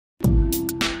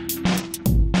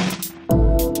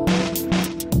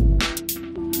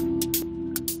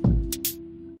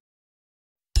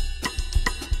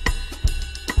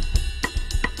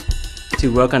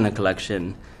To work on a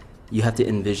collection, you have to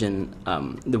envision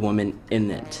the woman in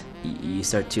it. You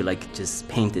start to like just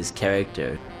paint this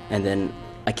character, and then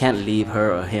I can't leave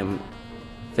her or him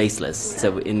faceless.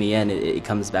 So in the end, it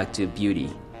comes back to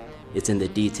beauty. It's in the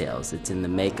details, it's in the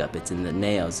makeup, it's in the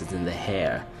nails, it's in the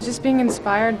hair. Just being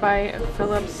inspired by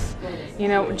Philip's,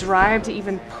 drive to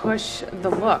even push the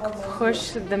look,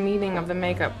 push the meaning of the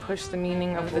makeup, push the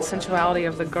meaning of the sensuality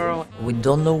of the girl. We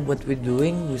don't know what we're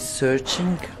doing, we're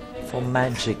searching for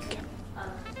magic.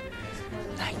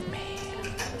 Nightmare.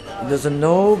 He doesn't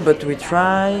know, but we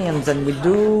try, and then we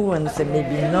do, and say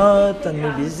maybe not, and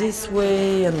maybe this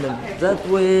way, and then that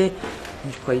way.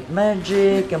 It's quite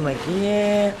magic. I'm like,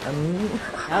 yeah.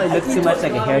 Now it looks too much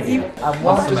like a hairdo. I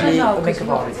want to be a makeup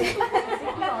artist.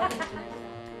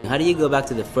 How do you go back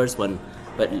to the first one,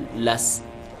 but less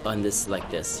on this like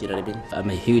this? You know what I mean? I'm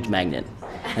a huge magnet,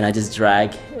 and I just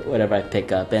drag whatever I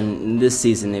pick up. And this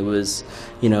season, it was,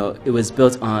 it was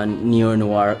built on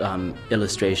neo-noir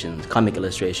illustrations, comic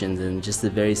illustrations, and just a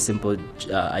very simple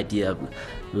idea of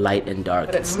light and dark.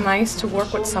 But it's nice to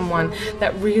work with someone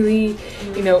that really,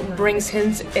 brings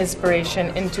his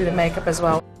inspiration into the makeup as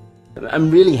well. I'm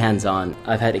really hands-on.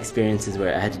 I've had experiences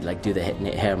where I had to do the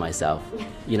hair myself.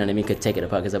 You know what I mean? Could take it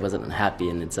apart because I wasn't happy,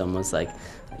 and it's almost like,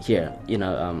 here,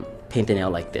 paint the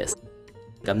nail like this.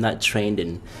 I'm not trained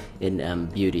in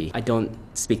beauty. I don't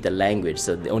speak the language,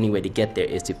 so the only way to get there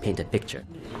is to paint a picture.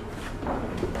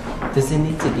 Does it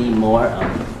need to be more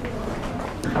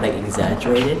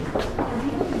exaggerated?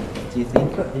 Do you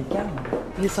think?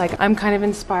 He's like, I'm kind of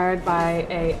inspired by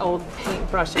an old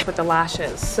paintbrush with the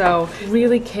lashes. So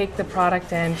really cake the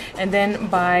product in, and then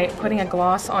by putting a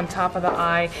gloss on top of the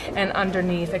eye and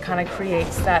underneath, it kind of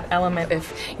creates that element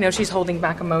if, she's holding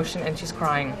back emotion and she's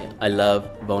crying. I love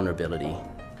vulnerability.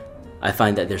 I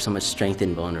find that there's so much strength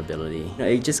in vulnerability.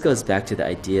 It just goes back to the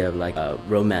idea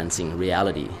of romancing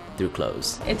reality through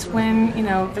clothes. It's when,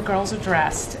 the girls are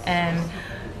dressed and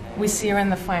we see her in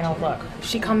the final look.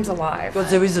 She comes alive. But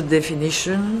there is a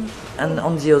definition, and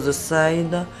on the other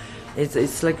side,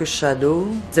 it's like a shadow.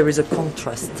 There is a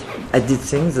contrast. I did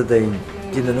things that I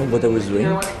didn't know what I was doing,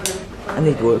 and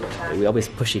it worked. We always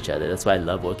push each other. That's why I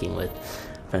love working with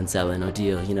Francelle and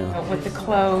Odile, With the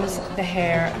clothes, the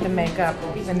hair, the makeup,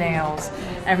 the nails,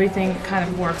 everything kind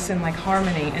of works in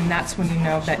harmony, and that's when you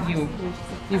know that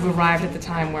you've arrived at the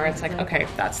time where it's like, okay,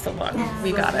 that's the look.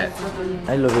 We got it.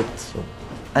 I love it so.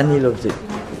 And he loves it.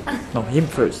 No, him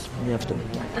first, me after me.